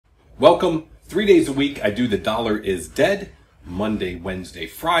Welcome. 3 days a week, I do The Dollar is Dead, Monday, Wednesday,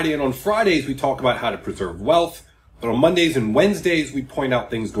 Friday. And on Fridays, we talk about how to preserve wealth. But on Mondays and Wednesdays, we point out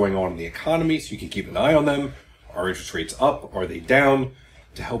things going on in the economy so you can keep an eye on them. Are interest rates up? Are they down?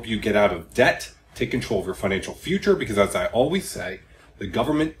 To help you get out of debt, take control of your financial future. Because as I always say, the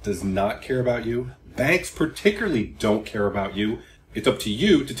government does not care about you. Banks particularly don't care about you. It's up to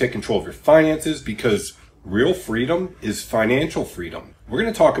you to take control of your finances because real freedom is financial freedom. We're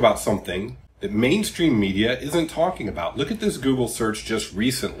going to talk about something that mainstream media isn't talking about. Look at this Google search just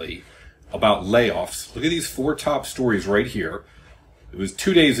recently about layoffs. Look at these 4 top stories right here. It was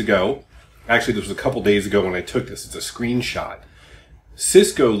 2 days ago. Actually, this was a couple days ago when I took this. It's a screenshot.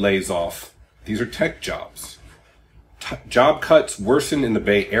 Cisco lays off. These are tech jobs. Job cuts worsen in the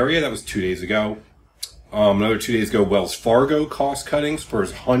Bay Area. That was 2 days ago. Another 2 days ago, Wells Fargo cost cutting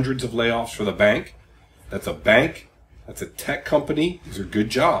spurs hundreds of layoffs for the bank. That's a bank. That's a tech company. These are good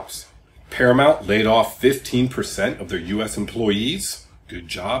jobs. Paramount laid off 15% of their U.S. employees. Good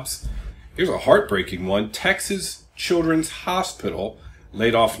jobs. Here's a heartbreaking one. Texas Children's Hospital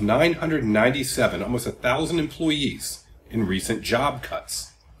laid off 997, almost 1,000 employees in recent job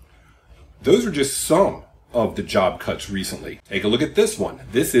cuts. Those are just some of the job cuts recently. Take a look at this one.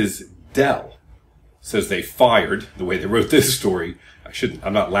 This is Dell. Says they fired, the way they wrote this story.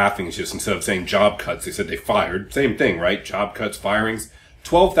 I'm not laughing, it's just instead of saying job cuts, they said they fired. Same thing, right? Job cuts, firings.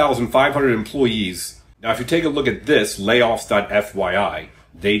 12,500 employees. Now, if you take a look at this, layoffs.fyi,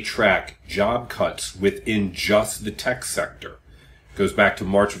 they track job cuts within just the tech sector. It goes back to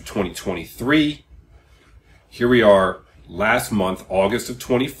March of 2023. Here we are last month, August of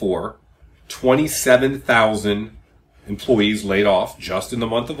 24, 27,000 employees laid off just in the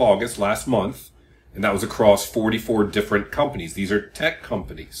month of August last month. And that was across 44 different companies. These are tech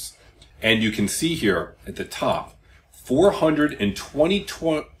companies. And you can see here at the top,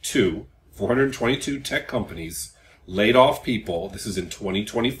 422 tech companies laid off people. This is in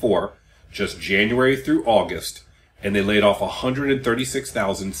 2024, just January through August. And they laid off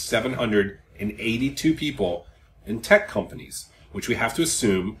 136,782 people in tech companies, which we have to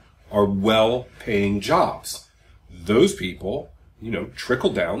assume are well-paying jobs. Those people,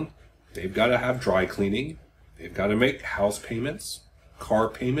 trickle down. They've got to have dry cleaning. They've got to make house payments, car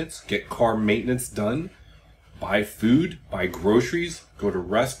payments, get car maintenance done, buy food, buy groceries, go to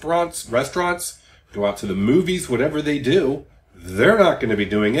restaurants, go out to the movies, whatever they do. They're not going to be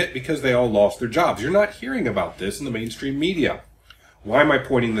doing it because they all lost their jobs. You're not hearing about this in the mainstream media. Why am I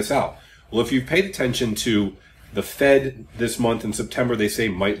pointing this out? Well, if you've paid attention to the Fed this month in September, they say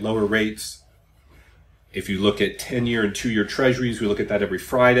might lower rates. If you look at 10-year and 2-year treasuries, we look at that every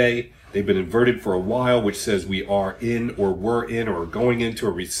Friday. They've been inverted for a while, which says we are in or we're in or going into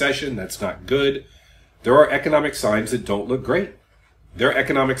a recession. That's not good. There are economic signs that don't look great. There are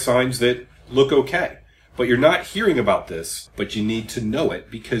economic signs that look okay. But you're not hearing about this, but you need to know it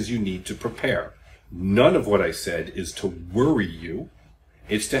because you need to prepare. None of what I said is to worry you.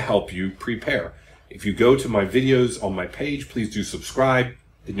 It's to help you prepare. If you go to my videos on my page, please do subscribe.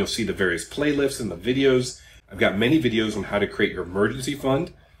 Then you'll see the various playlists and the videos. I've got many videos on how to create your emergency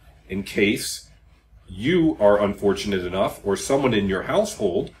fund in case you are unfortunate enough or someone in your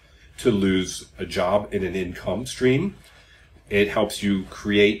household to lose a job and an income stream. It helps you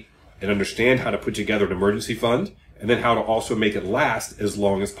create and understand how to put together an emergency fund and then how to also make it last as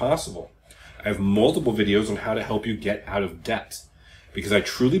long as possible. I have multiple videos on how to help you get out of debt because I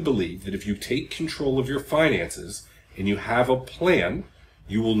truly believe that if you take control of your finances and you have a plan,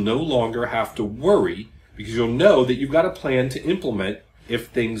 you will no longer have to worry because you'll know that you've got a plan to implement if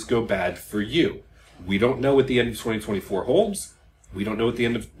things go bad for you. We don't know what the end of 2024 holds. We don't know what the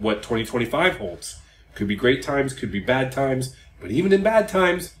end of what 2025 holds. Could be great times, could be bad times, but even in bad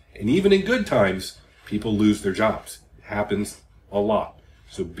times and even in good times, people lose their jobs. It happens a lot.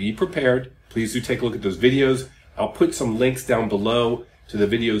 So be prepared. Please do take a look at those videos. I'll put some links down below to the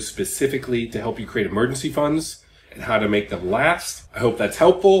videos specifically to help you create emergency funds and how to make them last. I hope that's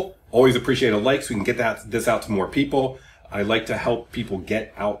helpful. Always appreciate a like so we can get this out to more people. I like to help people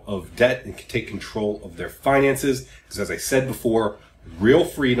get out of debt and take control of their finances because, as I said before, real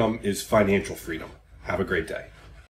freedom is financial freedom. Have a great day.